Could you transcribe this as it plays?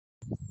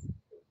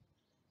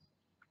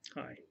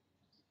Hi,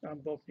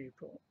 I'm Bob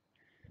Newport.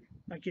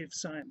 I give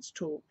science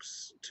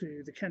talks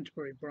to the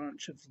Canterbury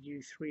branch of the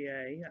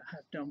U3A. I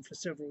have done for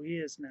several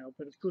years now,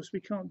 but of course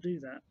we can't do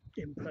that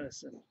in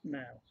person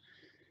now.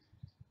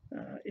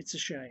 It's a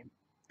shame.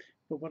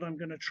 But what I'm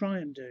going to try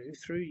and do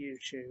through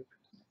YouTube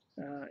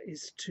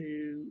is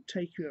to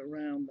take you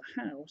around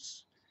the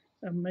house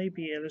and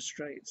maybe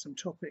illustrate some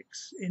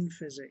topics in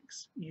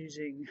physics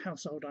using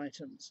household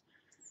items.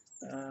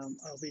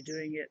 I'll be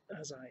doing it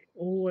as I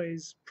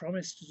always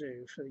promise to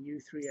do for the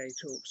U3A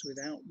talks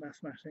without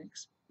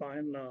mathematics by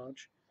and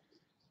large,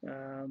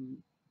 um,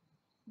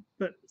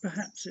 but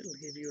perhaps it'll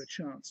give you a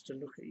chance to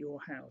look at your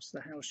house, the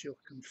house you're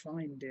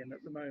confined in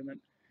at the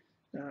moment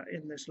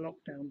in this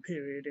lockdown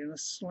period, in a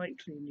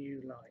slightly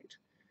new light.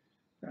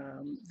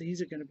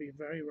 These are going to be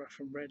very rough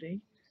and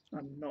ready.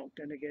 I'm not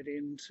going to get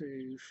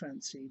into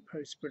fancy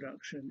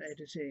post-production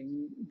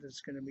editing. There's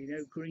going to be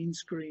no green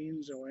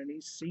screens or any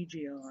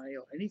CGI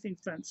or anything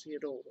fancy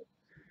at all.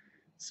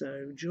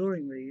 So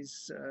during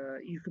these,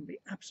 you can be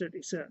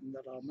absolutely certain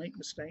that I'll make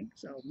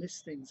mistakes, I'll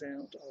miss things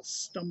out, I'll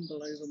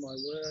stumble over my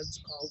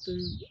words, I'll do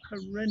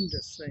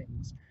horrendous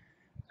things,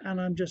 and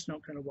I'm just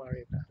not going to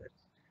worry about it.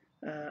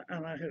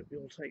 And I hope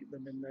you'll take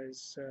them in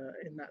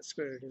that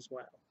spirit as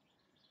well.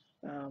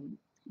 Um,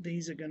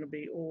 these are going to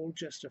be all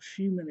just a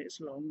few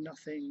minutes long,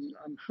 nothing,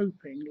 I'm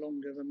hoping,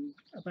 longer than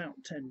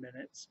about 10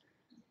 minutes.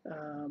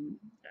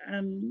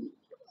 And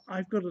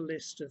I've got a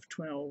list of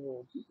 12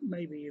 or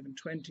maybe even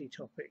 20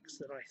 topics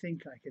that I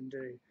think I can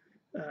do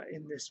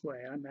in this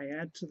way. I may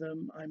add to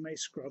them, I may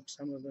scrub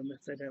some of them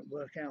if they don't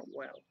work out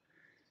well.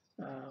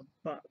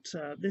 But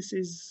this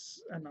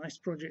is a nice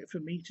project for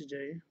me to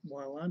do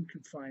while I'm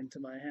confined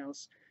to my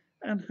house,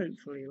 and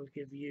hopefully it'll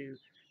give you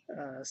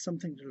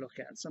something to look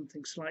at,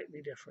 something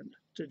slightly different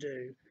to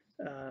do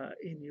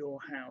in your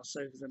house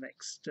over the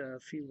next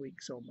few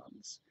weeks or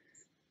months.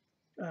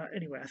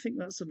 Anyway, I think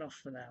that's enough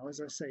for now. As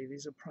I say,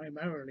 these are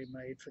primarily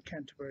made for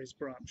Canterbury's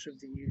branch of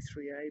the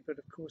U3A, but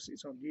of course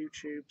it's on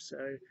YouTube,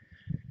 so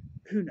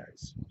who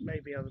knows?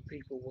 Maybe other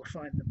people will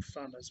find them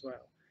fun as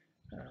well.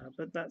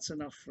 But that's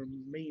enough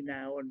from me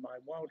now and my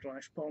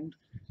wildlife pond.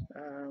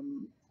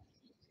 Um,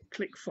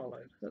 Click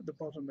follow at the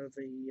bottom of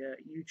the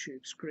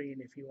YouTube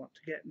screen if you want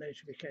to get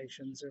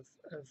notifications of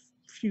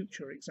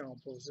future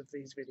examples of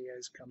these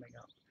videos coming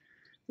up.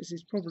 This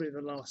is probably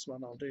the last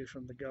one I'll do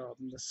from the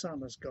garden. The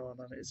sun has gone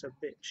and it's a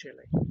bit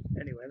chilly.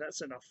 Anyway,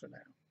 that's enough for now.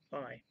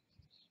 Bye.